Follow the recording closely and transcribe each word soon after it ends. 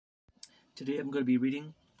Today I'm going to be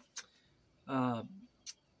reading uh,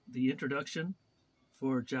 the introduction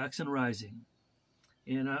for Jackson Rising,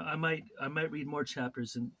 and I might read more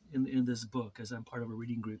chapters in this book as I'm part of a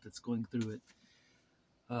reading group that's going through it.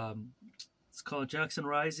 Um, it's called Jackson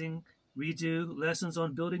Rising: Redo Lessons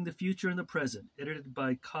on Building the Future in the Present, edited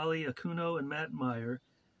by Kali Akuno and Matt Meyer,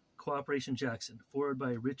 Cooperation Jackson, forward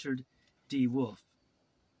by Richard D. Wolf.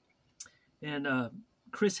 And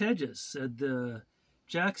Chris Hedges said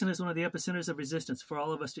Jackson is one of the epicenters of resistance for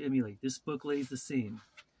all of us to emulate. This book lays the scene.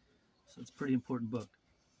 So it's a pretty important book.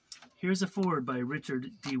 Here's a foreword by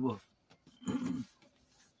Richard D. Wolf.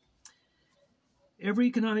 Every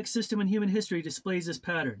economic system in human history displays this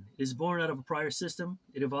pattern. It is born out of a prior system,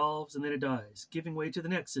 it evolves, and then it dies, giving way to the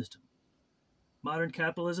next system. Modern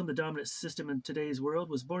capitalism, the dominant system in today's world,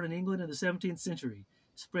 was born in England in the 17th century,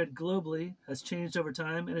 spread globally, has changed over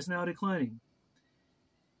time, and is now declining.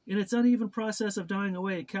 In its uneven process of dying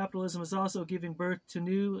away, capitalism is also giving birth to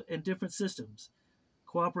new and different systems.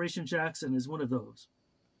 Cooperation Jackson is one of those.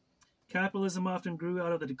 Capitalism often grew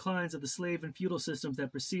out of the declines of the slave and feudal systems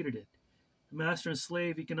that preceded it. The master and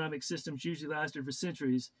slave economic systems usually lasted for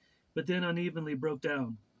centuries, but then unevenly broke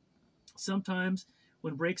down. Sometimes,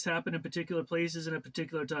 when breaks happen in particular places and at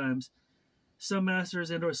particular times, some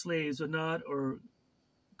masters and or slaves would not or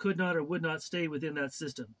could not or would not stay within that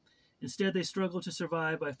system. Instead, they struggled to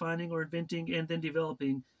survive by finding or inventing and then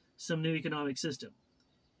developing some new economic system.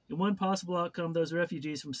 In one possible outcome, those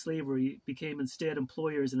refugees from slavery became instead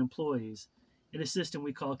employers and employees in a system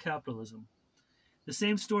we call capitalism. The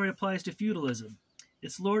same story applies to feudalism.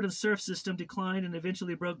 Its lord and serf system declined and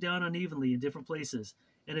eventually broke down unevenly in different places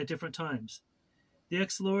and at different times. The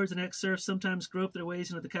ex-lords and ex-serfs sometimes groped their ways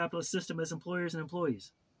into the capitalist system as employers and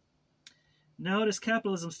employees. Now it is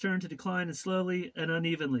capitalism's turn to decline, and slowly and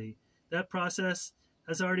unevenly. That process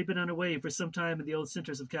has already been underway for some time in the old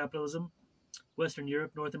centers of capitalism, Western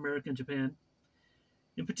Europe, North America, and Japan.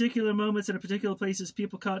 In particular moments and in particular places,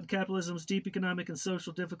 people caught in capitalism's deep economic and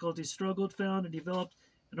social difficulties struggled, found, and developed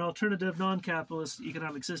an alternative non-capitalist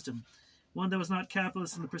economic system, one that was not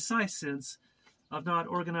capitalist in the precise sense of not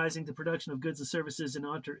organizing the production of goods and services in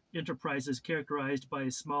enterprises characterized by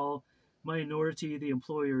a small minority, the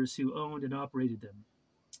employers who owned and operated them.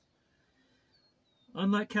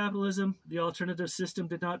 Unlike capitalism, the alternative system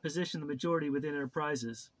did not position the majority within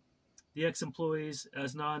enterprises, the ex-employees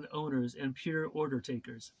as non-owners and pure order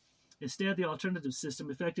takers. Instead, the alternative system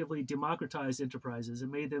effectively democratized enterprises and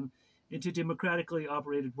made them into democratically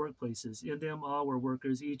operated workplaces. In them, all were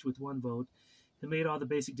workers, each with one vote, who made all the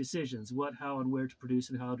basic decisions, what, how, and where to produce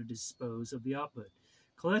and how to dispose of the output.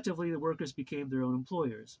 Collectively, the workers became their own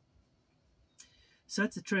employers.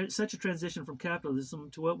 Such a transition from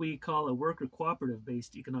capitalism to what we call a worker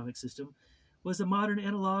cooperative-based economic system was a modern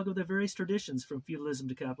analog of the various traditions from feudalism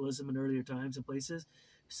to capitalism in earlier times and places.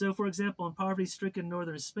 So, for example, in poverty-stricken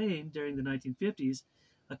northern Spain during the 1950s,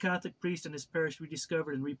 a Catholic priest and his parish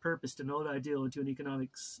rediscovered and repurposed an old ideal into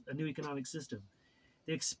a new economic system.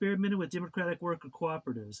 They experimented with democratic worker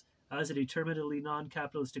cooperatives as a determinedly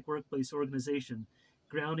non-capitalistic workplace organization,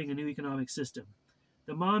 grounding a new economic system.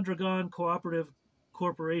 The Mondragon Cooperative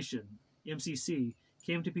Corporation, MCC,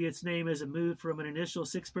 came to be its name as it moved from an initial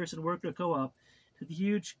 6-person worker co-op to the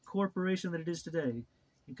huge corporation that it is today.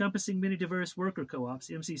 Encompassing many diverse worker co-ops,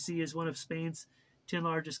 MCC is one of Spain's 10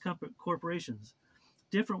 largest corporations.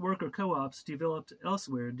 Different worker co-ops developed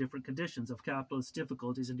elsewhere in different conditions of capitalist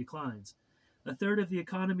difficulties and declines. A third of the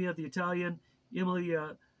economy of the Italian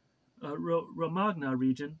Emilia-Romagna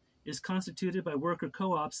region is constituted by worker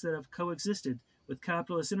co-ops that have coexisted with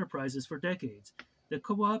capitalist enterprises for decades. The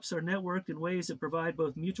co-ops are networked in ways that provide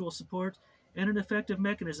both mutual support and an effective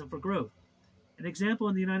mechanism for growth. An example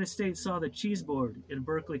in the United States saw the Cheese Board in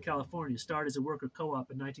Berkeley, California, start as a worker co-op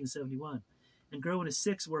in 1971 and grow into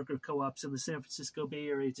 6 worker co-ops in the San Francisco Bay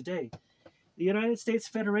Area today. The United States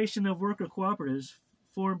Federation of Worker Cooperatives,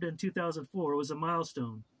 formed in 2004, was a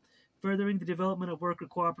milestone, furthering the development of worker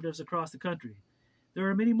cooperatives across the country. There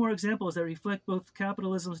are many more examples that reflect both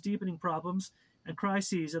capitalism's deepening problems and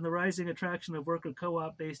crises and the rising attraction of worker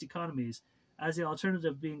co-op-based economies as the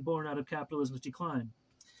alternative being born out of capitalism's decline.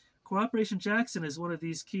 Cooperation Jackson is one of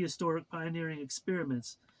these key historic pioneering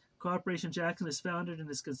experiments. Cooperation Jackson is founded and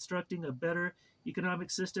is constructing a better economic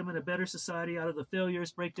system and a better society out of the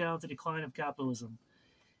failures, breakdowns, and decline of capitalism.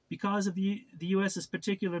 Because of the U.S.'s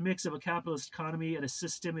particular mix of a capitalist economy and a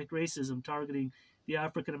systemic racism targeting the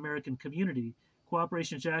African American community,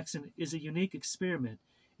 Cooperation Jackson is a unique experiment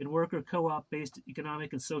in worker co-op-based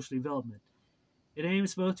economic and social development. It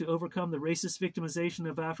aims both to overcome the racist victimization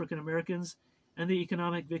of African Americans and the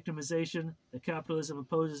economic victimization that capitalism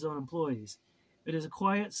imposes on employees. It is a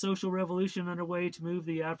quiet social revolution underway to move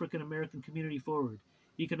the African American community forward,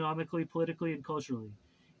 economically, politically, and culturally.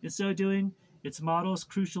 In so doing, it models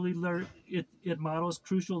crucial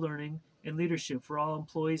learning and leadership for all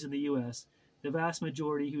employees in the U.S., the vast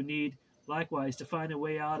majority who need, likewise, to find a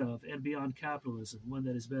way out of and beyond capitalism, one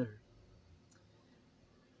that is better.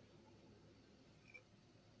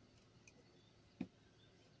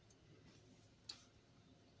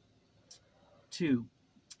 2.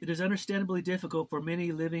 It is understandably difficult for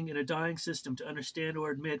many living in a dying system to understand or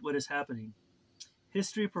admit what is happening.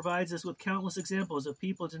 History provides us with countless examples of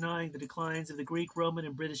people denying the declines of the Greek, Roman,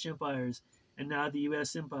 and British empires, and now the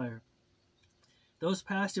U.S. empire. Those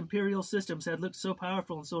past imperial systems had looked so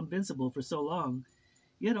powerful and so invincible for so long,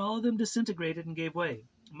 yet all of them disintegrated and gave way.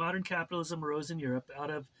 Modern capitalism arose in Europe out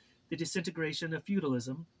of the disintegration of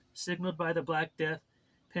feudalism, signaled by the Black Death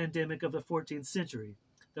pandemic of the 14th century.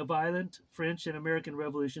 The violent French and American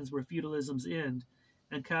revolutions were feudalism's end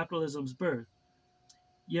and capitalism's birth.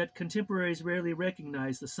 Yet contemporaries rarely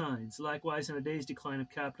recognize the signs. Likewise, in today's decline of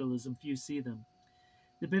capitalism, few see them.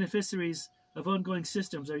 The beneficiaries of ongoing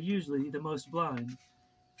systems are usually the most blind.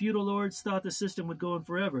 Feudal lords thought the system would go on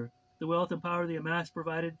forever. The wealth and power they amassed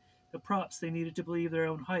provided the props they needed to believe their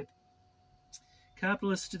own hype.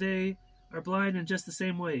 Capitalists today are blind in just the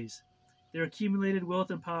same ways. Their accumulated wealth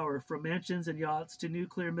and power, from mansions and yachts to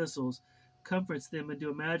nuclear missiles, comforts them into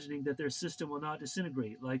imagining that their system will not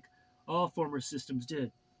disintegrate like all former systems did.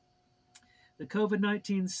 The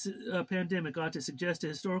COVID-19 pandemic ought to suggest a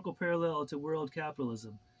historical parallel to world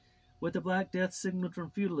capitalism. What the Black Death signaled from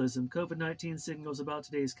feudalism, COVID-19 signals about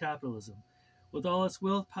today's capitalism. With all its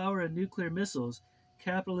wealth, power, and nuclear missiles,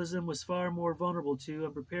 capitalism was far more vulnerable to,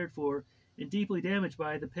 unprepared for, and deeply damaged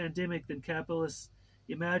by the pandemic than capitalists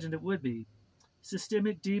imagined it would be.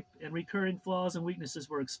 Systemic, deep, and recurring flaws and weaknesses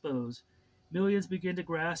were exposed. Millions begin to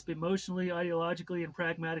grasp emotionally, ideologically, and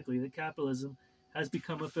pragmatically that capitalism has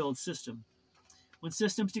become a failed system. When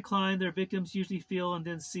systems decline, their victims usually feel and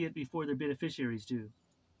then see it before their beneficiaries do.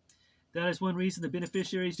 That is one reason the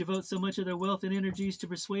beneficiaries devote so much of their wealth and energies to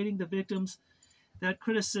persuading the victims that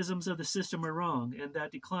criticisms of the system are wrong and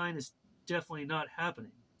that decline is definitely not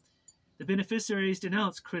happening. The beneficiaries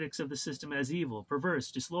denounce critics of the system as evil,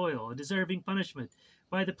 perverse, disloyal, and deserving punishment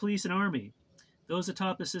by the police and army. Those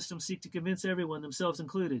atop the system seek to convince everyone, themselves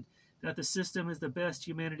included, that the system is the best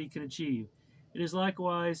humanity can achieve. It is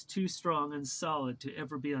likewise too strong and solid to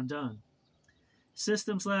ever be undone.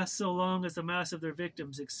 Systems last so long as the mass of their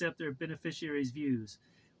victims accept their beneficiaries' views.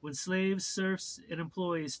 When slaves, serfs, and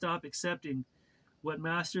employees stop accepting what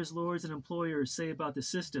masters, lords, and employers say about the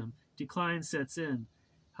system, decline sets in.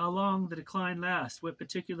 How long the decline lasts, what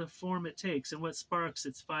particular form it takes, and what sparks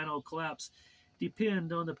its final collapse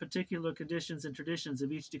depend on the particular conditions and traditions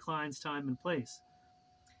of each decline's time and place.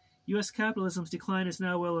 U.S. capitalism's decline is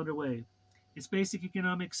now well underway. Its basic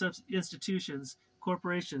economic institutions,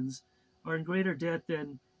 corporations, are in greater debt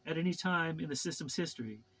than at any time in the system's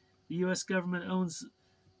history. The U.S. government owns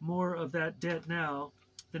more of that debt now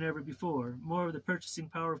than ever before. More of the purchasing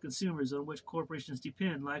power of consumers on which corporations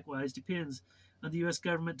depend, likewise, depends on the U.S.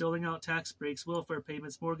 government doling out tax breaks, welfare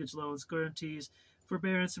payments, mortgage loans, guarantees,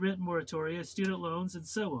 forbearance, rent moratoria, student loans, and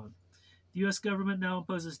so on. The U.S. government now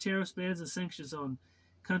imposes tariffs, bans, and sanctions on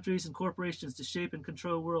countries and corporations to shape and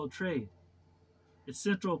control world trade. Its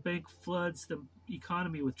central bank floods the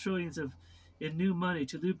economy with trillions in new money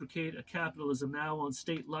to lubricate a capitalism now on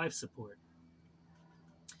state life support.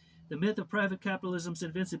 The myth of private capitalism's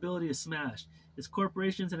invincibility is smashed. Its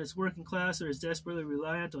corporations and its working class are as desperately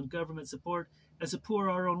reliant on government support as the poor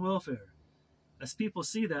are on welfare. As people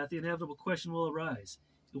see that, the inevitable question will arise.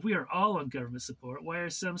 If we are all on government support, why are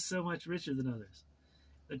some so much richer than others?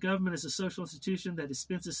 The government is a social institution that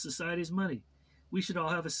dispenses society's money. We should all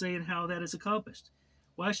have a say in how that is accomplished.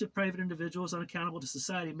 Why should private individuals unaccountable to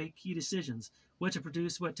society make key decisions, what to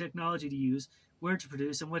produce, what technology to use, where to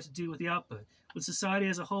produce, and what to do with the output, when society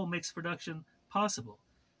as a whole makes production possible?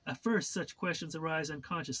 At first, such questions arise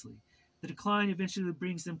unconsciously. The decline eventually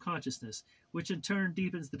brings them consciousness, which in turn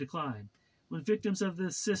deepens the decline. When victims of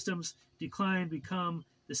the system's decline become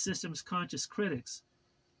the system's conscious critics,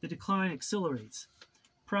 the decline accelerates.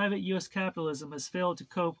 Private U.S. capitalism has failed to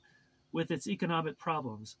cope with its economic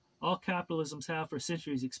problems. All capitalisms have for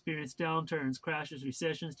centuries experienced downturns, crashes,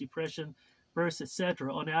 recessions, depression, bursts,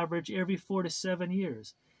 etc., on average every 4 to 7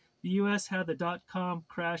 years. The U.S. had the dot-com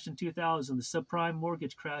crash in 2000, the subprime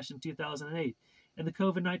mortgage crash in 2008, and the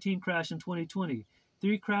COVID-19 crash in 2020.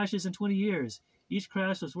 3 crashes in 20 years. Each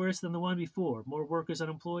crash was worse than the one before. More workers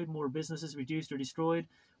unemployed, more businesses reduced or destroyed,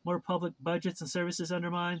 more public budgets and services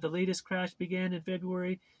undermined. The latest crash began in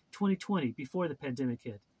February 2020, before the pandemic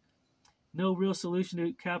hit. No real solution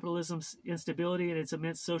to capitalism's instability and its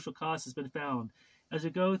immense social cost has been found. As we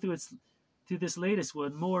go through this latest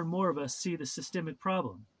one, more and more of us see the systemic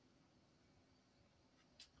problem.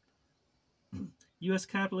 U.S.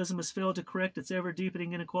 capitalism has failed to correct its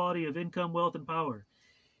ever-deepening inequality of income, wealth, and power.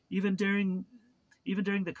 Even during the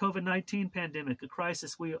COVID-19 pandemic, a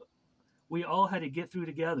crisis we all had to get through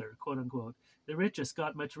together, quote unquote, the richest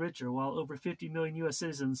got much richer, while over 50 million U.S.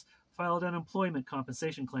 citizens filed unemployment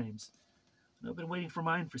compensation claims. I've been waiting for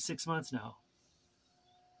mine for 6 months now.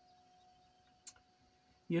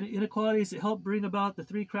 The inequalities that helped bring about the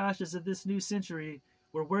three crashes of this new century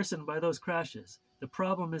were worsened by those crashes. The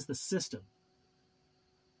problem is the system.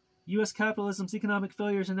 U.S. capitalism's economic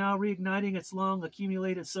failures are now reigniting its long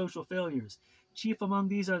accumulated social failures. Chief among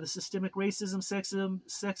these are the systemic racism,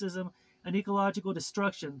 sexism, and ecological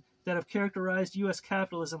destruction that have characterized U.S.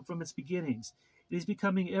 capitalism from its beginnings. It is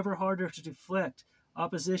becoming ever harder to deflect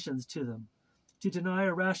oppositions to them, to deny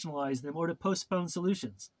or rationalize them, or to postpone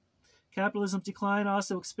solutions. Capitalism's decline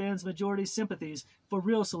also expands majority sympathies for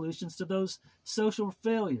real solutions to those social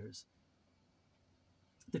failures.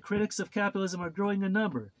 The critics of capitalism are growing in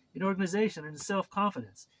number, in organization, and in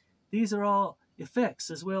self-confidence. These are all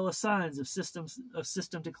effects as well as signs of system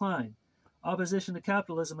decline. Opposition to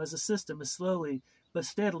capitalism as a system is slowly but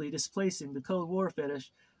steadily displacing the Cold War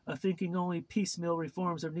fetish of thinking only piecemeal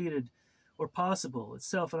reforms are needed or possible,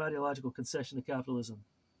 itself an ideological concession to capitalism.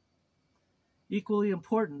 Equally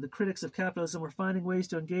important, the critics of capitalism are finding ways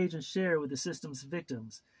to engage and share with the system's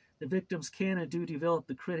victims. The victims can and do develop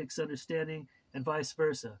the critics' understanding and vice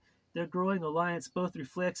versa. Their growing alliance both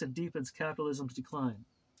reflects and deepens capitalism's decline.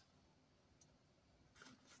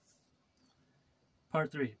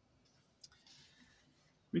 Part 3.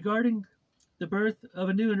 Regarding the birth of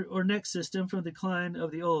a new or next system from the decline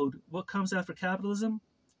of the old, what comes after capitalism?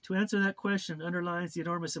 To answer that question underlines the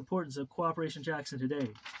enormous importance of Cooperation Jackson today,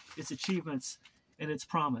 its achievements, and its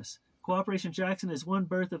promise. Cooperation Jackson is one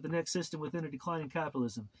birth of the next system within a declining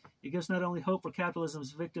capitalism. It gives not only hope for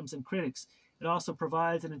capitalism's victims and critics, it also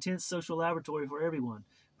provides an intense social laboratory for everyone,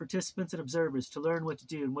 participants and observers, to learn what to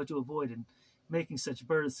do and what to avoid in making such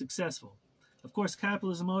births successful. Of course,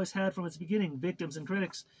 capitalism always had from its beginning victims and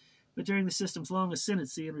critics, but during the system's long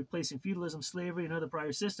ascendancy in replacing feudalism, slavery, and other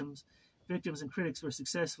prior systems, victims and critics were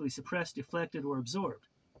successfully suppressed, deflected, or absorbed.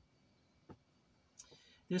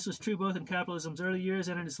 This was true both in capitalism's early years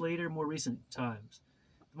and in its later, more recent times.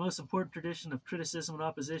 The most important tradition of criticism and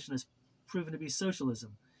opposition has proven to be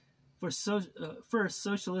socialism. First,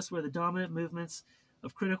 socialists were the dominant movements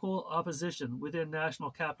of critical opposition within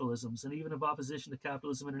national capitalisms and even of opposition to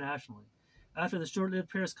capitalism internationally. After the short-lived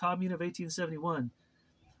Paris Commune of 1871,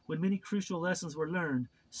 when many crucial lessons were learned,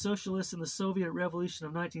 socialists in the Soviet Revolution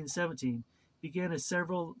of 1917 began a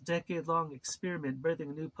several-decade-long experiment birthing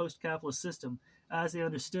a new post-capitalist system as they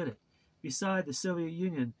understood it. Beside the Soviet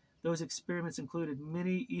Union, those experiments included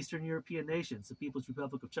many Eastern European nations, the People's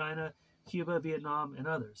Republic of China, Cuba, Vietnam, and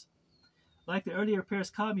others. Like the earlier Paris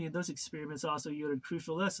Commune, those experiments also yielded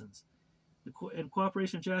crucial lessons, and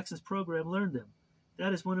Cooperation Jackson's program learned them.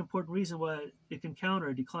 That is one important reason why it can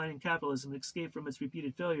counter declining capitalism and escape from its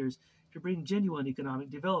repeated failures to bring genuine economic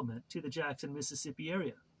development to the Jackson, Mississippi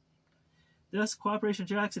area. Thus, Cooperation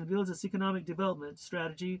Jackson builds its economic development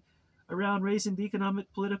strategy around raising the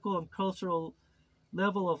economic, political, and cultural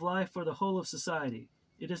level of life for the whole of society.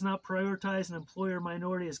 It does not prioritize an employer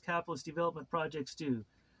minority as capitalist development projects do.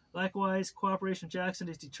 Likewise, Cooperation Jackson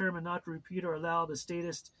is determined not to repeat or allow the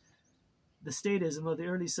statism of the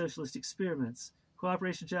early socialist experiments.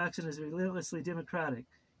 Cooperation Jackson is relentlessly democratic.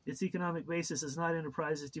 Its economic basis is not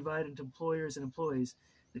enterprises divided into employers and employees,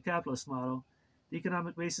 the capitalist model. The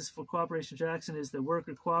economic basis for Cooperation Jackson is the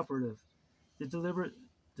worker cooperative, the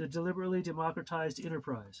deliberately democratized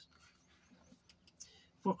enterprise.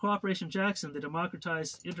 For Cooperation Jackson, the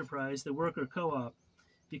democratized enterprise, the worker co-op,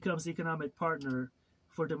 becomes the economic partner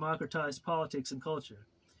for democratized politics and culture.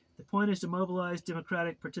 The point is to mobilize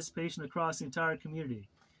democratic participation across the entire community.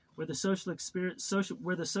 Where the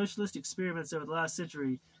socialist experiments over the last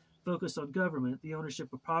century focused on government, the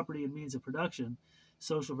ownership of property and means of production,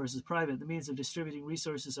 social versus private, the means of distributing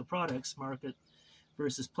resources and products, market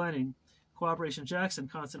versus planning, Cooperation Jackson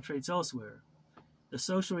concentrates elsewhere. The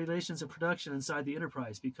social relations of production inside the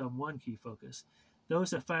enterprise become one key focus.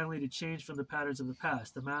 Those have finally to change from the patterns of the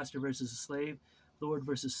past, the master versus the slave, lord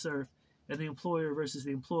versus serf, and the employer versus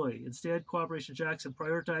the employee. Instead, Cooperation Jackson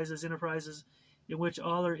prioritizes enterprises in which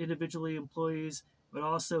all are individually employees, but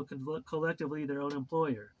also collectively their own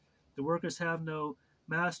employer. The workers have no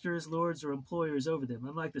masters, lords, or employers over them.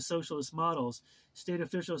 Unlike the socialist models, state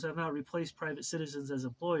officials have not replaced private citizens as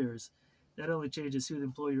employers. That only changes who the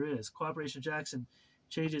employer is. Cooperation Jackson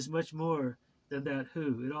changes much more than that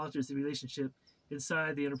who. It alters the relationship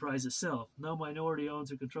inside the enterprise itself. No minority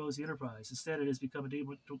owns or controls the enterprise. Instead, it has become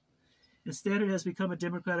a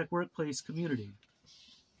democratic workplace community.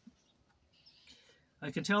 I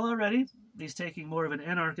can tell already he's taking more of an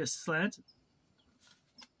anarchist slant.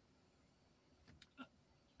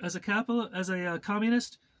 As a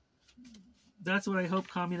communist, that's what I hope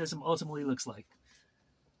communism ultimately looks like.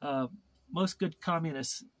 Most good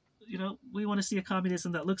communists, we want to see a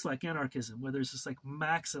communism that looks like anarchism, where there's just like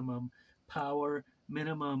maximum power,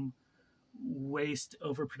 minimum waste,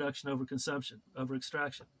 overproduction, overconsumption, over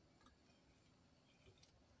extraction.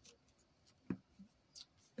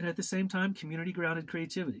 And at the same time, community-grounded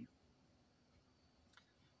creativity.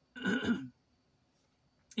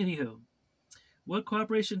 Anywho, what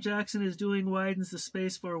Cooperation Jackson is doing widens the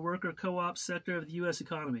space for a worker co-op sector of the U.S.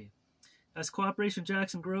 economy. As Cooperation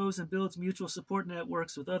Jackson grows and builds mutual support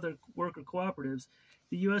networks with other worker cooperatives,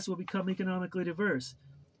 the U.S. will become economically diverse.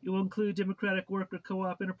 It will include democratic worker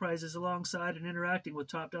co-op enterprises alongside and interacting with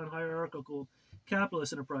top-down hierarchical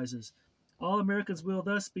capitalist enterprises. All Americans will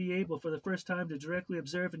thus be able, for the first time, to directly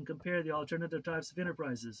observe and compare the alternative types of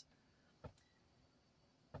enterprises.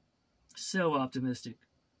 So optimistic.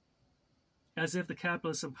 As if the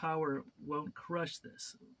capitalism power won't crush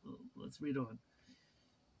this. Let's read on.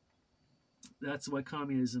 That's why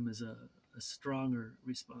communism is a stronger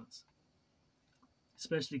response,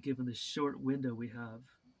 especially given the short window we have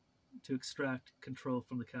to extract control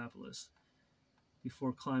from the capitalists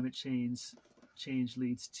before climate change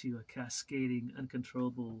leads to a cascading,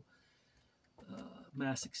 uncontrollable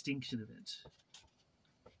mass extinction event.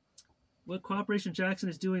 What Cooperation Jackson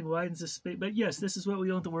is doing widens the space. But yes, this is what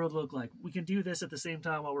we want the world to look like. We can do this at the same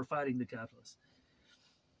time while we're fighting the capitalists.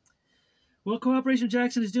 What Cooperation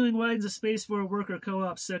Jackson is doing widens the space for a worker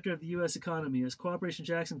co-op sector of the U.S. economy. As Cooperation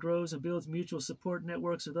Jackson grows and builds mutual support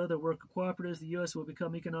networks with other worker cooperatives, the U.S. will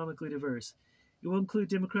become economically diverse. It will include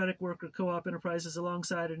democratic worker co-op enterprises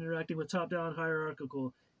alongside and interacting with top-down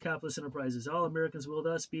hierarchical capitalist enterprises. All Americans will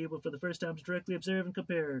thus be able, for the first time, to directly observe and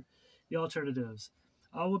compare the alternatives.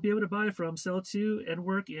 All will be able to buy from, sell to, and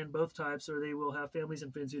work in both types, or they will have families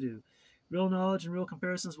and friends who do. Real knowledge and real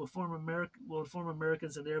comparisons will inform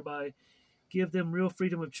Americans and thereby give them real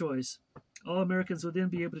freedom of choice. All Americans will then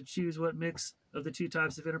be able to choose what mix of the two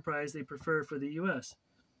types of enterprise they prefer for the U.S.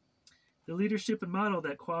 The leadership and model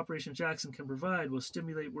that Cooperation Jackson can provide will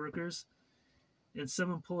stimulate workers and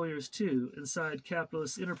some employers too inside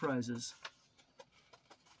capitalist enterprises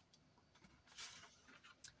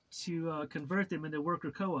to convert them into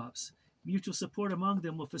worker co-ops. Mutual support among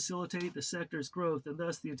them will facilitate the sector's growth and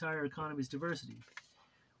thus the entire economy's diversity.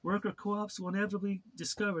 Worker co-ops will inevitably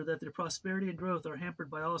discover that their prosperity and growth are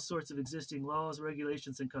hampered by all sorts of existing laws,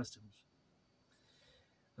 regulations, and customs.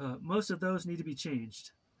 Most of those need to be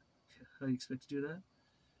changed. How do you expect to do that?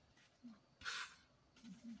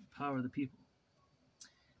 Power of the people.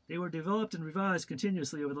 They were developed and revised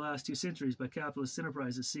continuously over the last 2 centuries by capitalist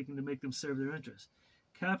enterprises seeking to make them serve their interests.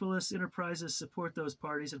 Capitalist enterprises support those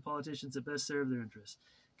parties and politicians that best serve their interests.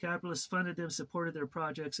 Capitalists funded them, supported their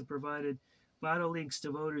projects, and provided vital links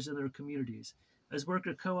to voters in their communities. As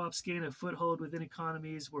worker co-ops gain a foothold within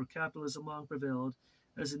economies where capitalism long prevailed,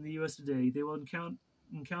 as in the U.S. today, they will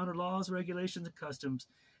encounter laws, regulations, and customs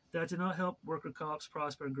that do not help worker co-ops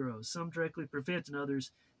prosper and grow. Some directly prevent and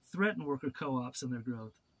others threaten worker co-ops and their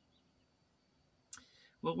growth.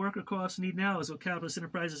 What worker co-ops need now is what capitalist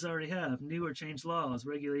enterprises already have: new or changed laws,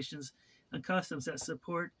 regulations, and customs that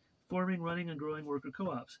support forming, running, and growing worker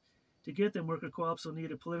co-ops. To get them, worker co-ops will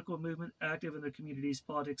need a political movement active in their communities,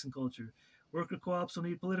 politics, and culture. Worker co-ops will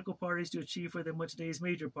need political parties to achieve for them what today's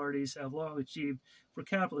major parties have long achieved for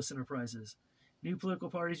capitalist enterprises. New political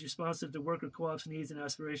parties responsive to worker co-ops' needs and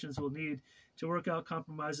aspirations will need to work out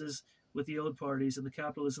compromises with the old parties and the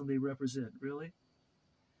capitalism they represent. Really?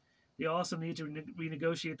 They also need to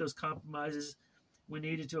renegotiate those compromises when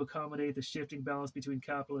needed to accommodate the shifting balance between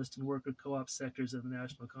capitalist and worker co-op sectors of the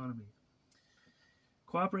national economy.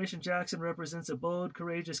 Cooperation Jackson represents a bold,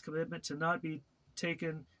 courageous commitment to not be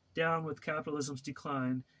taken down with capitalism's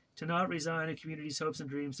decline, to not resign a community's hopes and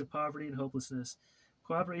dreams to poverty and hopelessness.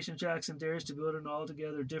 Cooperation Jackson dares to build an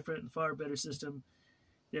altogether different and far better system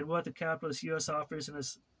than what the capitalist U.S. offers and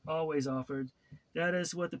has always offered. That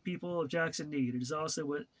is what the people of Jackson need. It is also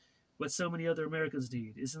what so many other Americans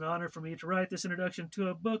need. It is an honor for me to write this introduction to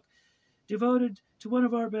a book devoted to one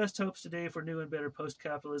of our best hopes today for new and better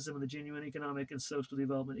post-capitalism and the genuine economic and social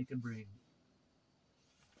development it can bring.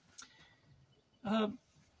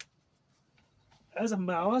 As a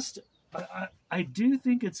Maoist, I do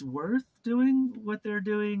think it's worth doing what they're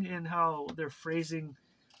doing and how they're phrasing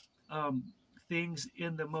things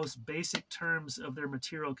in the most basic terms of their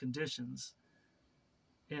material conditions.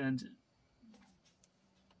 And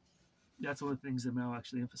that's one of the things that Mao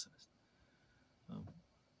actually emphasized.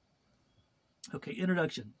 Okay,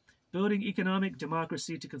 introduction. Building economic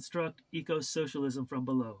democracy to construct eco-socialism from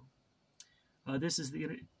below. This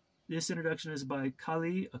introduction is by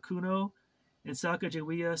Kali Akuno and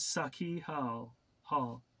Sakajawiya Saki Hall.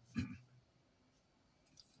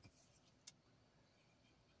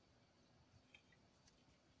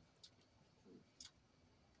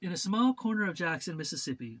 In a small corner of Jackson,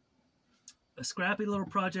 Mississippi, a scrappy little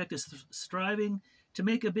project is striving to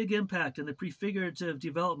make a big impact in the prefigurative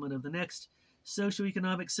development of the next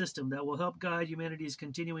socioeconomic system that will help guide humanity's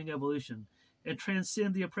continuing evolution and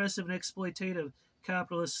transcend the oppressive and exploitative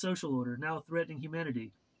capitalist social order now threatening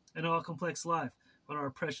humanity and all complex life on our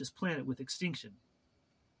precious planet with extinction.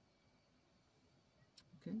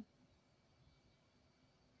 Okay.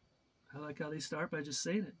 I like how they start by just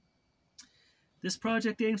saying it. This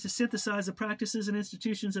project aims to synthesize the practices and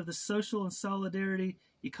institutions of the social and solidarity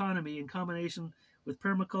economy in combination with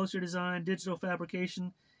permaculture design, digital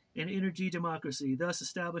fabrication, and energy democracy, thus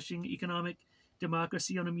establishing economic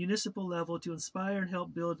democracy on a municipal level to inspire and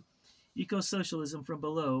help build eco-socialism from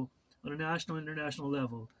below on a national and international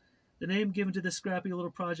level. The name given to this scrappy little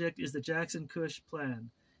project is the Jackson Kush Plan,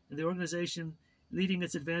 and the organization leading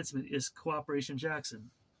its advancement is Cooperation Jackson.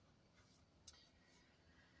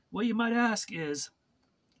 What you might ask is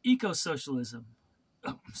eco-socialism.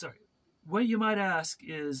 What you might ask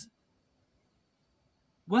is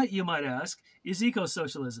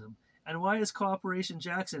eco-socialism, and why is Cooperation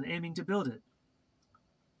Jackson aiming to build it?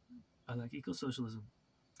 I like eco-socialism.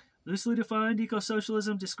 Loosely defined,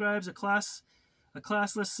 eco-socialism describes a classless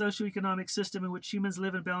socioeconomic system in which humans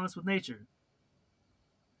live in balance with nature.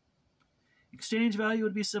 Exchange value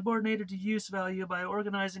would be subordinated to use value by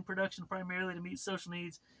organizing production primarily to meet social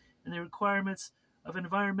needs and the requirements of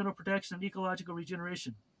environmental protection and ecological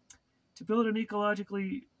regeneration. To build an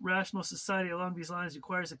ecologically rational society along these lines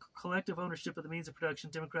requires a collective ownership of the means of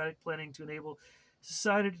production, democratic planning to enable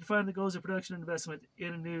society to define the goals of production and investment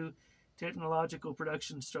in a new technological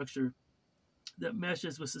production structure that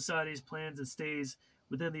meshes with society's plans and stays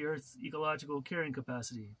within the Earth's ecological carrying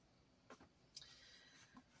capacity.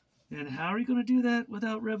 And how are you going to do that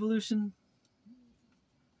without revolution?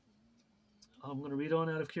 I'm going to read on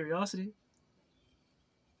out of curiosity.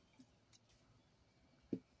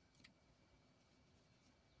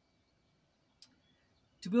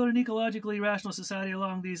 To build an ecologically rational society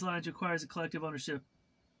along these lines requires a collective ownership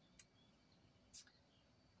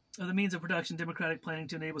of the means of production, democratic planning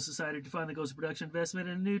to enable society to define the goals of production, investment,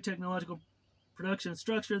 and a new technological production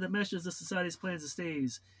structure that meshes the society's plans and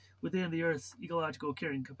stays within the Earth's ecological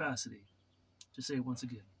carrying capacity. To say it once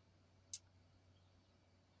again.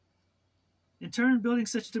 In turn, building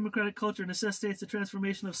such a democratic culture necessitates the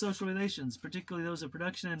transformation of social relations, particularly those of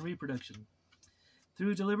production and reproduction,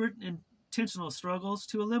 through deliberate and intentional struggles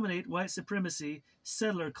to eliminate white supremacy,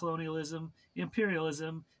 settler colonialism,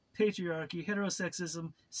 imperialism, patriarchy,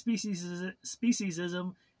 heterosexism,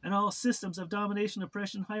 speciesism, and all systems of domination,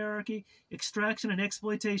 oppression, hierarchy, extraction, and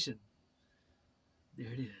exploitation.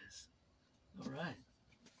 There it is. All right.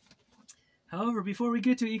 However, before we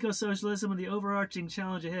get to eco-socialism and the overarching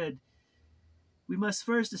challenge ahead, we must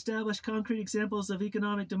first establish concrete examples of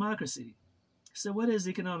economic democracy. So what is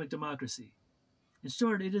economic democracy? In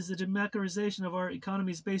short, it is the democratization of our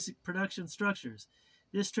economy's basic production structures.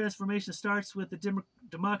 This transformation starts with the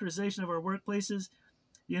democratization of our workplaces,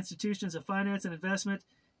 the institutions of finance and investment,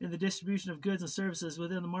 and the distribution of goods and services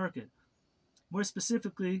within the market. More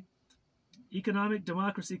specifically, economic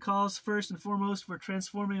democracy calls first and foremost for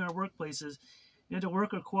transforming our workplaces into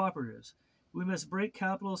worker cooperatives. We must break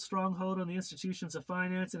capital's stronghold on the institutions of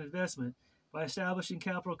finance and investment by establishing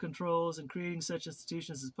capital controls and creating such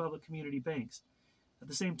institutions as public community banks. At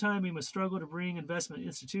the same time, we must struggle to bring investment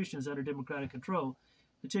institutions under democratic control,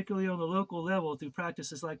 particularly on the local level through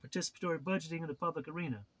practices like participatory budgeting in the public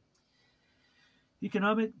arena.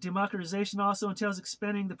 Economic democratization also entails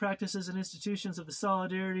expanding the practices and institutions of the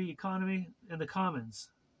solidarity economy and the commons,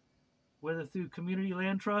 whether through community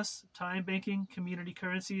land trusts, time banking, community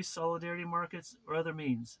currencies, solidarity markets, or other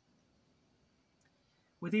means.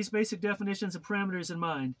 With these basic definitions and parameters in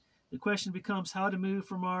mind, the question becomes how to move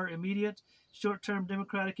from our immediate, short-term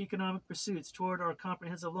democratic economic pursuits toward our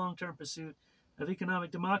comprehensive long-term pursuit of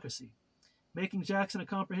economic democracy. Making Jackson a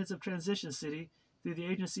comprehensive transition city through the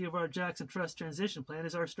agency of our Jackson Trust Transition Plan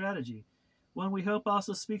is our strategy, one we hope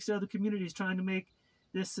also speaks to other communities trying to make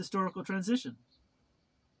this historical transition.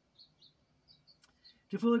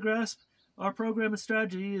 To fully grasp Our program and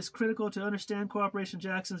strategy is critical to understand Cooperation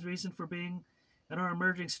Jackson's reason for being and our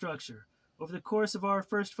emerging structure. Over the course of our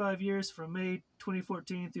first 5 years, from May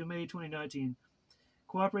 2014 through May 2019,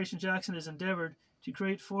 Cooperation Jackson has endeavored to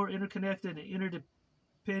create 4 interconnected and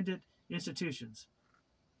interdependent institutions.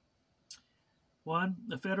 1.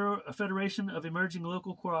 A federation of emerging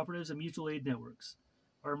local cooperatives and mutual aid networks.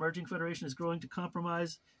 Our emerging federation is growing to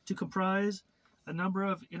comprise a number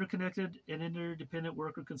of interconnected and interdependent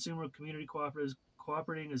worker, consumer, community cooperatives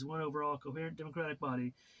cooperating as one overall coherent democratic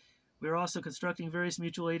body. We are also constructing various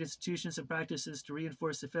mutual aid institutions and practices to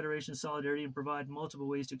reinforce the Federation's solidarity and provide multiple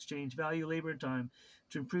ways to exchange value, labor, and time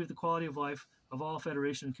to improve the quality of life of all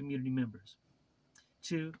Federation and community members.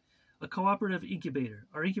 2. A cooperative incubator.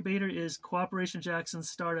 Our incubator is Cooperation Jackson's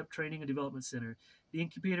Startup Training and Development Center. The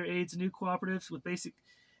incubator aids new cooperatives with basic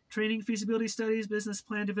training, feasibility studies, business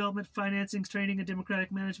plan development, financing, training, and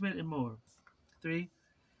democratic management, and more. 3.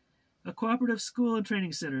 A cooperative school and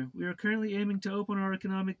training center. We are currently aiming to open our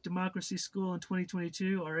economic democracy school in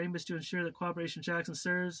 2022. Our aim is to ensure that Cooperation Jackson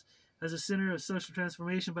serves as a center of social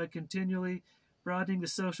transformation by continually broadening the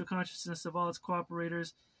social consciousness of all its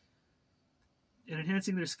cooperators and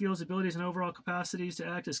enhancing their skills, abilities, and overall capacities to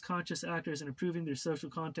act as conscious actors and improving their social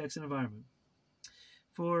context and environment.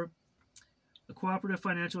 4. A cooperative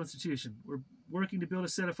financial institution. We're working to build a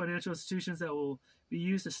set of financial institutions that will be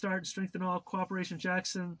used to start and strengthen all Cooperation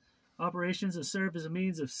Jackson operations and serve as a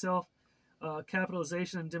means of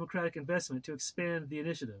self-capitalization and democratic investment to expand the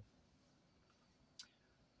initiative.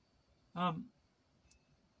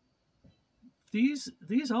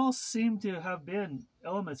 These all seem to have been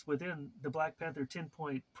elements within the Black Panther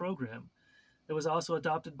 10-point program that was also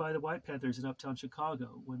adopted by the White Panthers in Uptown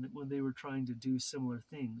Chicago when they were trying to do similar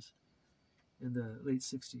things in the late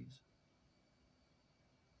 60s.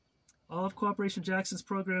 All of Cooperation Jackson's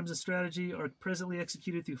programs and strategy are presently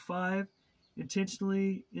executed through 5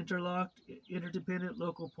 intentionally interlocked, interdependent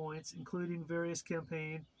local points, including various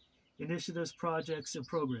campaign initiatives, projects, and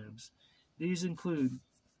programs. These include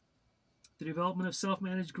the development of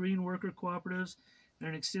self-managed green worker cooperatives and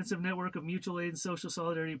an extensive network of mutual aid and social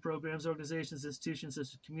solidarity programs, organizations, institutions such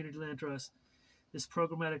as Community Land Trust. This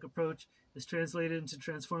programmatic approach is translated into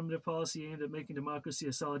transformative policy aimed at making democracy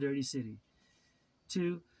a solidarity city.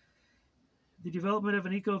 2. The development of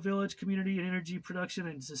an eco-village, community and energy production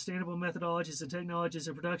and sustainable methodologies and technologies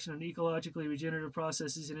of production and ecologically regenerative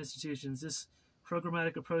processes and institutions. This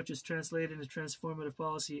programmatic approach is translated into transformative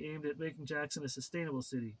policy aimed at making Jackson a sustainable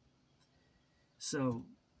city. So,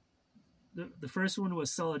 the first one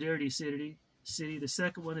was Solidarity City. The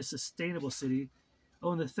second one is Sustainable City.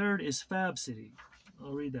 Oh, and the third is Fab City.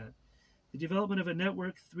 I'll read that. The development of a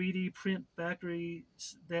network 3D print factories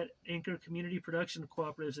that anchor community production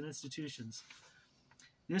cooperatives and institutions.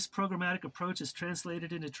 This programmatic approach is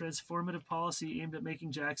translated into transformative policy aimed at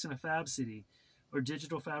making Jackson a Fab City, or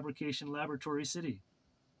digital fabrication laboratory city.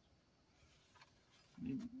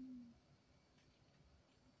 I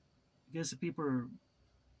guess the people are...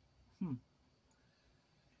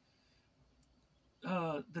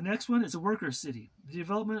 the next one is a worker city. The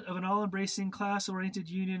development of an all-embracing, class-oriented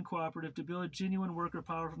union cooperative to build genuine worker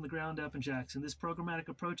power from the ground up in Jackson. This programmatic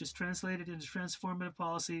approach is translated into transformative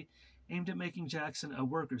policy aimed at making Jackson a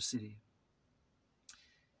worker city.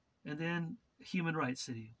 And then Human Rights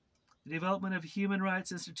City. The development of a Human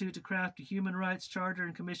Rights Institute to craft a human rights charter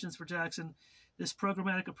and commissions for Jackson. This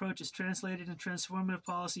programmatic approach is translated into transformative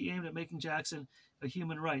policy aimed at making Jackson a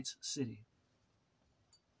human rights city.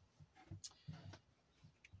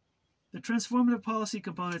 The transformative policy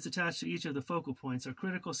components attached to each of the focal points are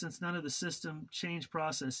critical since none of the system change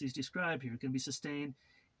processes described here can be sustained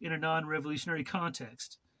in a non-revolutionary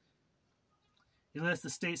context unless the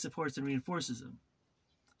state supports and reinforces them.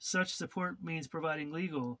 Such support means providing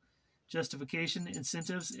legal justification,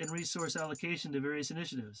 incentives, and resource allocation to various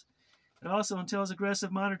initiatives. It also entails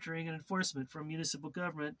aggressive monitoring and enforcement from municipal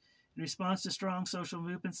government in response to strong social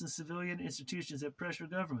movements and civilian institutions that pressure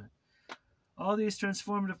government. All these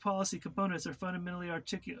transformative policy components are fundamentally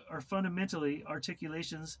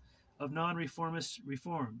articulations of non-reformist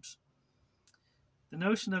reforms. The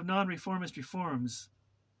notion of non-reformist reforms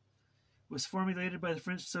was formulated by the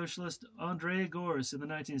French socialist André Gorz in the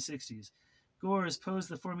 1960s. Gorz posed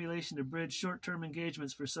the formulation to bridge short-term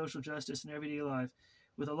engagements for social justice in everyday life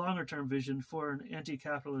with a longer-term vision for an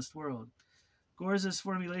anti-capitalist world. Gorz's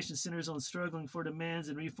formulation centers on struggling for demands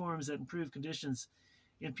and reforms that improve conditions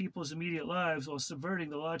in people's immediate lives while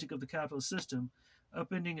subverting the logic of the capitalist system,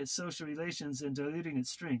 upending its social relations and diluting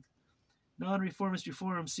its strength. Non-reformist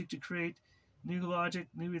reforms seek to create new logic,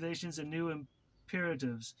 new relations, and new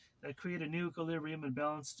imperatives that create a new equilibrium and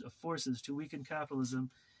balance of forces to weaken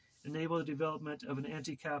capitalism enable the development of an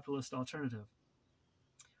anti-capitalist alternative.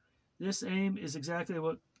 This aim is exactly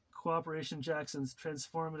what Cooperation Jackson's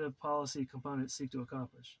transformative policy components seek to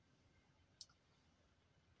accomplish.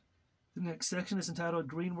 The next section is entitled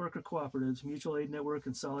Green Worker Cooperatives, Mutual Aid Network,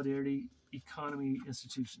 and Solidarity Economy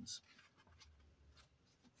Institutions.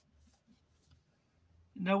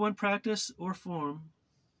 No one practice or form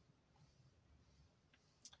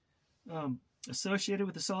associated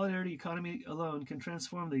with the solidarity economy alone can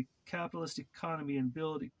transform the capitalist economy and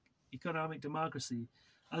build economic democracy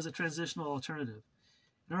as a transitional alternative.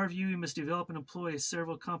 In our view, we must develop and employ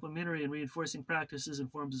several complementary and reinforcing practices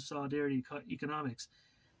and forms of solidarity economics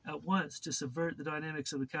at once to subvert the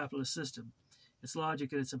dynamics of the capitalist system, its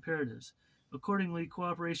logic, and its imperatives. Accordingly,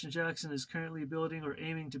 Cooperation Jackson is currently building or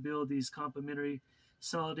aiming to build these complementary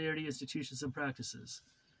solidarity institutions and practices.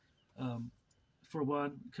 For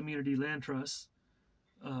one, community land trusts.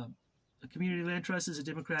 A community land trust is a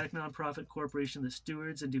democratic nonprofit corporation that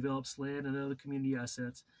stewards and develops land and other community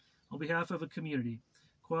assets on behalf of a community.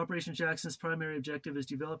 Cooperation Jackson's primary objective is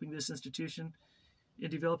developing this institution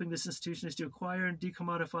is to acquire and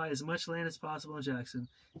decommodify as much land as possible in Jackson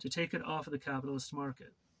to take it off of the capitalist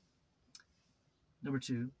market. Number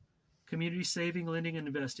 2, community saving, lending, and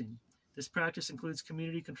investing. This practice includes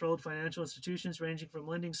community-controlled financial institutions ranging from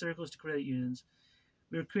lending circles to credit unions.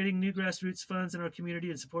 We are creating new grassroots funds in our community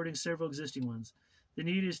and supporting several existing ones. The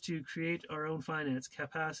need is to create our own finance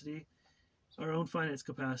capacity,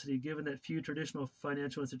 given that few traditional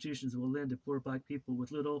financial institutions will lend to poor Black people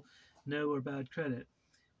with little, no, or bad credit.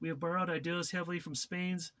 We have borrowed ideas heavily from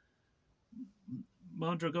Spain's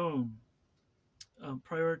Mondragon,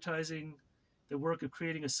 prioritizing the work of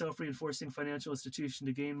creating a self-reinforcing financial institution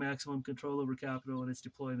to gain maximum control over capital and its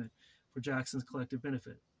deployment for Jackson's collective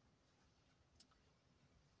benefit.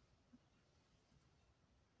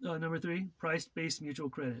 Number 3, price-based mutual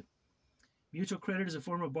credit. Mutual credit is a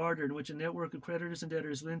form of barter in which a network of creditors and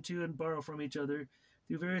debtors lend to and borrow from each other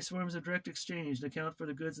through various forms of direct exchange and account for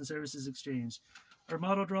the goods and services exchanged. Our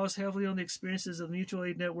model draws heavily on the experiences of the Mutual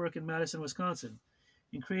Aid Network in Madison, Wisconsin.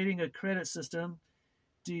 In creating a credit system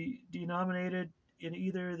denominated in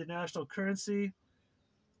either the national currency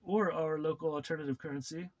or our local alternative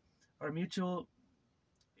currency, our mutual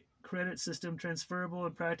credit system, transferable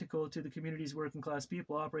and practical to the community's working class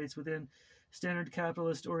people, operates within standard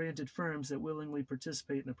capitalist-oriented firms that willingly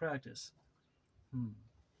participate in the practice. Kind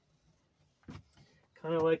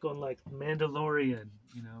of like on Mandalorian,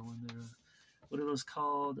 when they're, what are those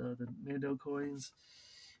called? The Mando coins.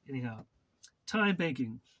 Anyhow, time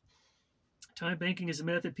banking. Time banking is a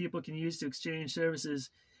method people can use to exchange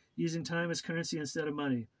services using time as currency instead of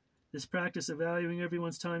money. This practice of valuing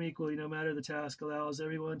everyone's time equally, no matter the task, allows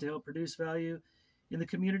everyone to help produce value in the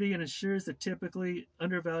community and ensures that typically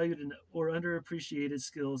undervalued or underappreciated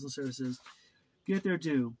skills and services get their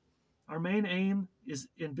due. Our main aim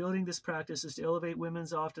in building this practice is to elevate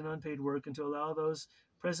women's often unpaid work and to allow those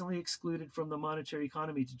presently excluded from the monetary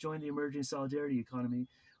economy to join the emerging solidarity economy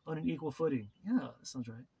on an equal footing. Yeah, that sounds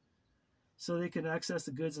right. So they can access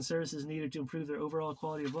the goods and services needed to improve their overall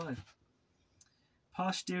quality of life.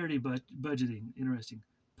 Posterity budgeting, interesting.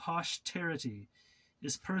 Posterity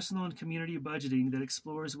is personal and community budgeting that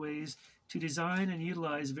explores ways to design and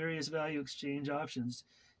utilize various value exchange options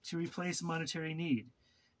to replace monetary need.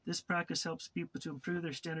 This practice helps people to improve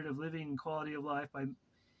their standard of living and quality of life by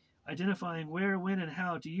identifying where, when, and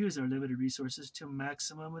how to use our limited resources to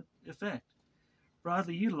maximum effect.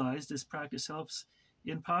 Broadly utilized, this practice helps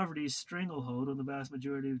in poverty's stranglehold on the vast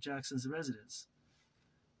majority of Jackson's residents.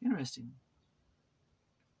 Interesting.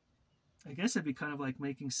 I guess it'd be kind of like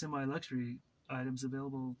making semi-luxury items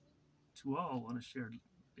available to all on a shared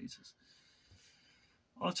basis.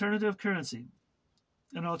 Alternative currency.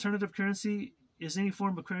 An alternative currency is any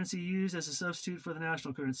form of currency used as a substitute for the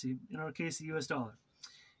national currency, in our case, the U.S. dollar.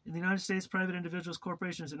 In the United States, private individuals,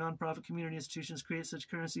 corporations, and nonprofit community institutions create such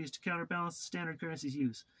currencies to counterbalance the standard currency's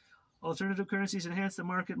use. Alternative currencies enhance the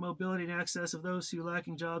market mobility and access of those who,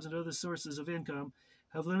 lacking jobs and other sources of income,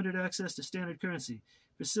 have limited access to standard currency.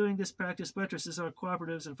 Pursuing this practice buttresses our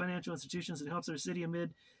cooperatives and financial institutions and helps our city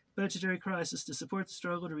amid budgetary crisis to support the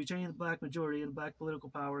struggle to retain the Black majority and Black political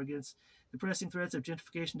power against the pressing threats of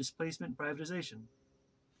gentrification, displacement, and privatization.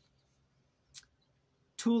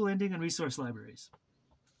 Tool lending and resource libraries.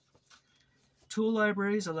 Tool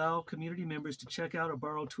libraries allow community members to check out or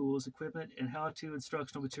borrow tools, equipment, and how-to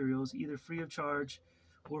instructional materials either free of charge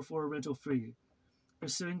or for rental free.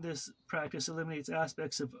 Pursuing this practice eliminates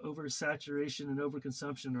aspects of oversaturation and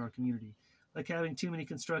overconsumption in our community, like having too many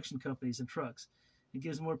construction companies and trucks. It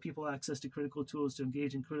gives more people access to critical tools to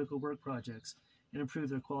engage in critical work projects and improve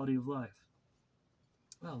their quality of life.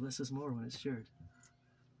 Well, this is more when it's shared.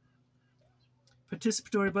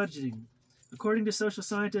 Participatory budgeting. According to social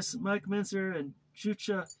scientists Mike Menzer and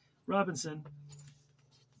Jucha Robinson,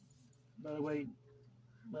 by the way,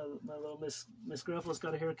 my little Miss Gruffle's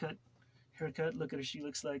got a haircut. Look at her. She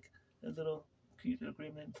looks like a little cute little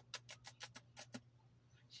gremlin.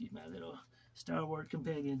 She's my little Star Wars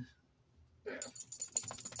companion.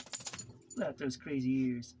 Look at those crazy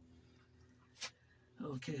ears.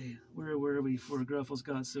 Okay, where were we before Gruffles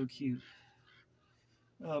got so cute?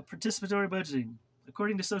 Participatory budgeting.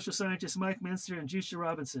 According to social scientists Mike Menzer and Jucha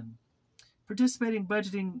Robinson, participatory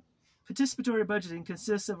budgeting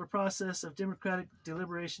consists of a process of democratic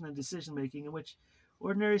deliberation and decision-making in which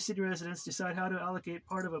ordinary city residents decide how to allocate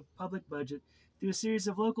part of a public budget through a series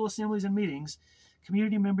of local assemblies and meetings.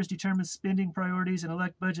 Community members determine spending priorities and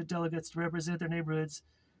elect budget delegates to represent their neighborhoods.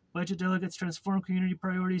 Budget delegates transform community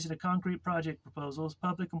priorities into concrete project proposals.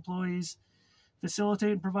 Public employees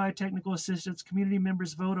facilitate and provide technical assistance. Community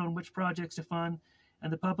members vote on which projects to fund,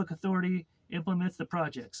 and the public authority implements the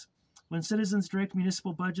projects. When citizens direct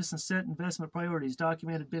municipal budgets and set investment priorities,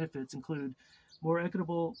 documented benefits include more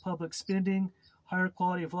equitable public spending, higher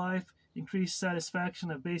quality of life, increased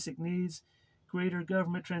satisfaction of basic needs, greater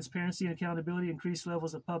government transparency and accountability, increased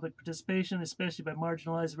levels of public participation, especially by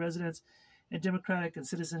marginalized residents, and democratic and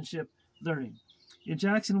citizenship learning. In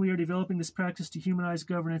Jackson, we are developing this practice to humanize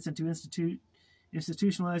governance and to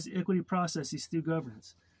institutionalize equity processes through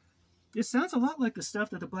governance. It sounds a lot like the stuff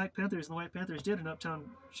that the Black Panthers and the White Panthers did in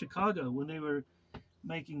uptown Chicago when they were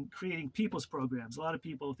creating people's programs. A lot of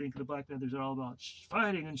people think the Black Panthers are all about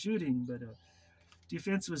fighting and shooting, but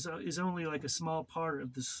defense is only like a small part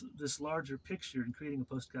of this larger picture in creating a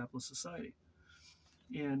post-capitalist society.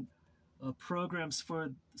 And programs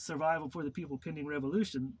for survival for the people pending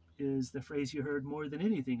revolution is the phrase you heard more than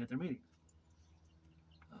anything at their meeting.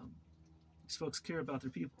 These folks care about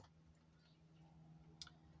their people.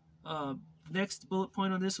 Next bullet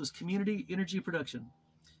point on this was community energy production.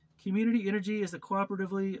 Community energy is the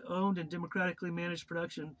cooperatively owned and democratically managed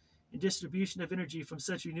production and distribution of energy from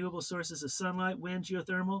such renewable sources as sunlight, wind,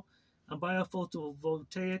 geothermal, and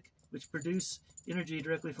biophotovoltaic, which produce energy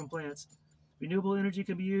directly from plants. Renewable energy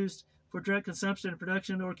can be used for direct consumption and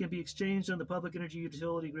production, or can be exchanged on the public energy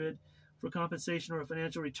utility grid for compensation or a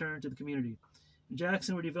financial return to the community. In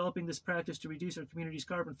Jackson, we're developing this practice to reduce our community's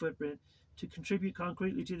carbon footprint, to contribute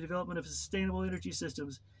concretely to the development of sustainable energy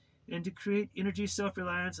systems, and to create energy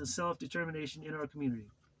self-reliance and self-determination in our community.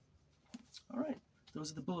 All right,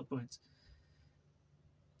 those are the bullet points.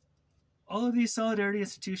 All of these solidarity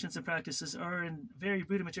institutions and practices are in very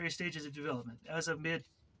rudimentary stages of development. As of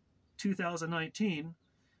mid-2019,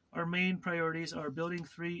 our main priorities are building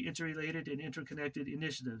 3 interrelated and interconnected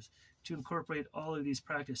initiatives to incorporate all of these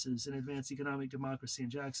practices and advance economic democracy in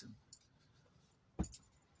Jackson.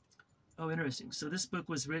 Oh, interesting. So this book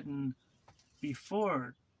was written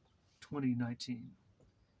before 2019.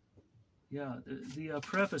 Yeah, the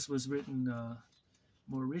preface was written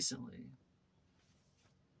more recently.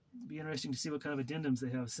 It'd be interesting to see what kind of addendums they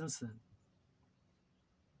have since then.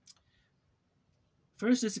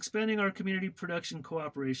 First is expanding our community production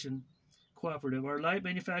cooperative, our light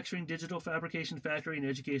manufacturing, digital fabrication factory, and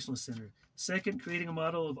educational center. Second, creating a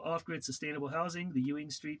model of off-grid sustainable housing, the Ewing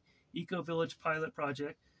Street Eco Village pilot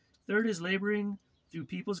project. Third is laboring through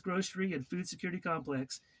People's Grocery and Food Security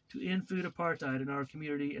Complex to end food apartheid in our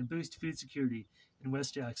community and boost food security in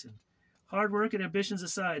West Jackson. Hard work and ambitions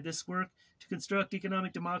aside, this work to construct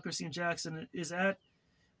economic democracy in Jackson is at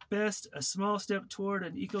best a small step toward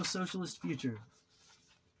an eco-socialist future.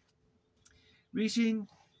 Reaching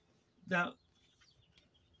that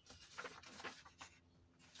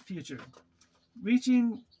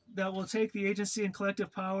will take the agency and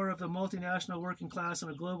collective power of the multinational working class on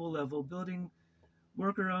a global level, building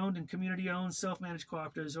worker-owned and community-owned self-managed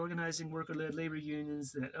cooperatives, organizing worker-led labor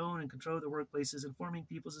unions that own and control their workplaces, and forming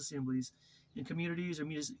people's assemblies in communities or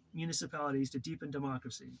municipalities to deepen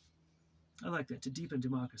democracy. I like that, to deepen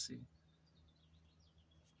democracy.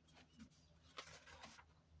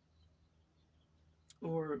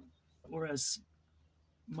 Or as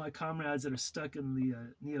my comrades that are stuck in the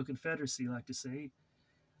neo-confederacy like to say,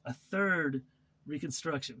 a third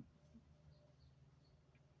reconstruction.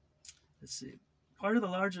 Let's see. Part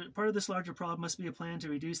of this larger problem must be a plan to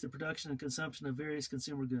reduce the production and consumption of various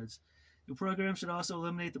consumer goods. The program should also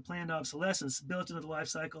eliminate the planned obsolescence built into the life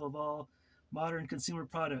cycle of all modern consumer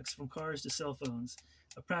products, from cars to cell phones,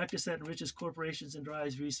 a practice that enriches corporations and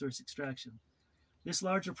drives resource extraction. This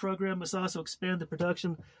larger program must also expand the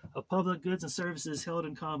production of public goods and services held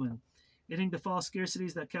in common, ending the false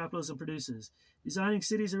scarcities that capitalism produces. Designing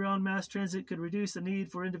cities around mass transit could reduce the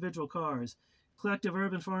need for individual cars. Collective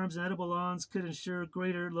urban farms and edible lawns could ensure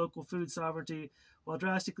greater local food sovereignty while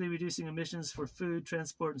drastically reducing emissions for food,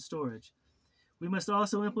 transport, and storage. We must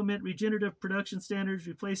also implement regenerative production standards,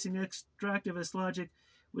 replacing extractivist logic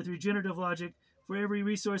with regenerative logic. For every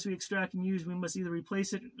resource we extract and use, we must either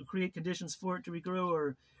replace it or create conditions for it to regrow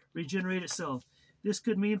or regenerate itself. This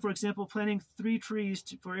could mean, for example, planting 3 trees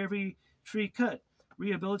for every tree cut,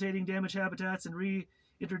 rehabilitating damaged habitats, and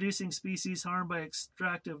reintroducing species harmed by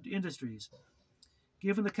extractive industries.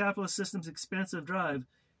 Given the capitalist system's expansive drive,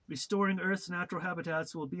 restoring Earth's natural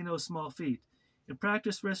habitats will be no small feat. In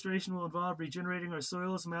practice, restoration will involve regenerating our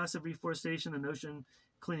soils, massive reforestation, and ocean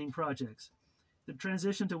cleaning projects. The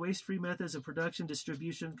transition to waste-free methods of production,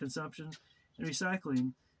 distribution, consumption, and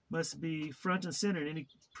recycling must be front and center in any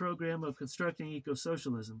program of constructing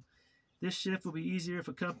eco-socialism. This shift will be easier if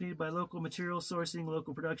accompanied by local material sourcing,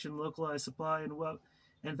 local production, localized supply,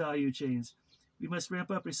 and value chains. We must ramp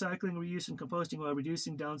up recycling, reuse, and composting while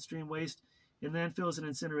reducing downstream waste in landfills and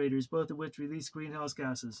incinerators, both of which release greenhouse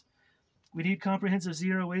gases. We need comprehensive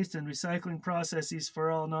zero waste and recycling processes for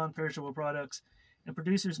all non-perishable products, and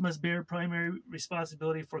producers must bear primary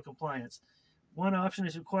responsibility for compliance. One option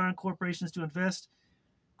is requiring corporations to invest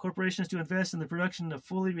in the production of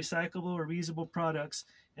fully recyclable or reusable products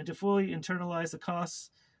and to fully internalize the costs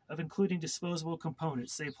of including disposable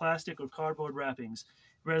components, say plastic or cardboard wrappings,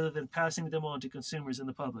 rather than passing them on to consumers and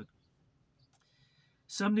the public.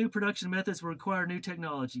 Some new production methods will require new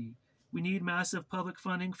technology. We need massive public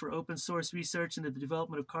funding for open source research into the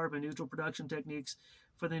development of carbon neutral production techniques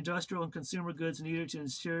for the industrial and consumer goods needed to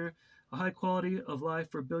ensure a high quality of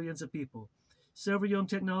life for billions of people. Several young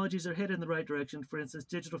technologies are headed in the right direction. For instance,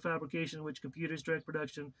 digital fabrication, in which computers direct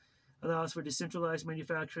production, allows for decentralized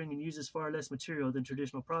manufacturing and uses far less material than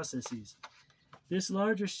traditional processes. This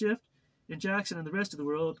larger shift in Jackson and the rest of the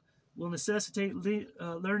world will necessitate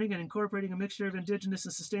learning and incorporating a mixture of indigenous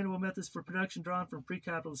and sustainable methods for production drawn from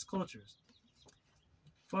pre-capitalist cultures.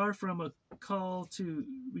 Far from a call to...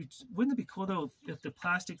 Wouldn't it be cool, though, if the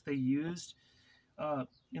plastic they used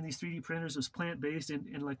in these 3D printers was plant-based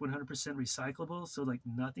and like 100% recyclable, so like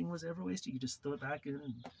nothing was ever wasted? You just throw it back in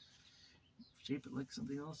and shape it like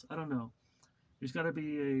something else? I don't know. There's got to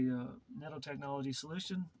be a nanotechnology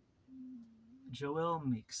solution. Joel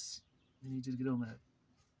Meeks. You need to get on that.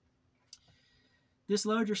 This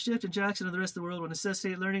larger shift in Jackson and the rest of the world will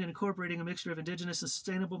necessitate learning and incorporating a mixture of indigenous and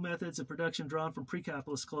sustainable methods of production drawn from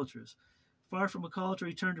pre-capitalist cultures. Far from a call to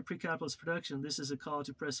return to pre-capitalist production, this is a call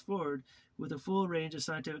to press forward with a full range of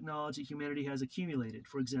scientific knowledge that humanity has accumulated.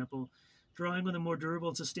 For example, drawing on the more durable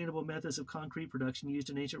and sustainable methods of concrete production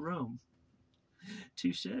used in ancient Rome.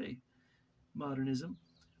 Touché. Modernism.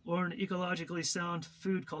 Or an ecologically sound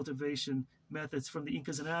food cultivation methods from the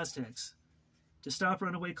Incas and Aztecs. To stop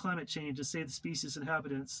runaway climate change and save the species and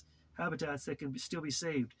habitats that can still be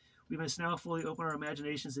saved, we must now fully open our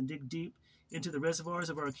imaginations and dig deep into the reservoirs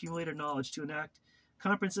of our accumulated knowledge to enact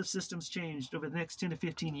comprehensive systems change over the next 10 to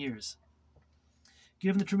 15 years.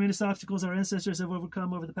 Given the tremendous obstacles our ancestors have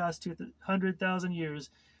overcome over the past 200,000 years,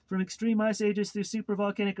 from extreme ice ages through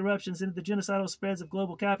supervolcanic eruptions into the genocidal spreads of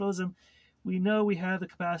global capitalism, we know we have the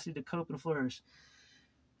capacity to cope and flourish.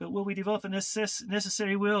 But will we develop a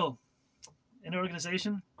necessary will? An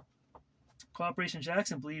organization? Cooperation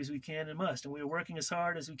Jackson believes we can and must, and we are working as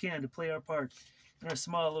hard as we can to play our part in our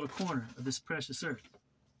small little corner of this precious earth.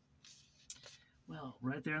 Well,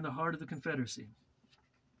 right there in the heart of the Confederacy.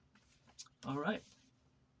 All right.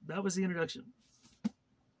 That was the introduction.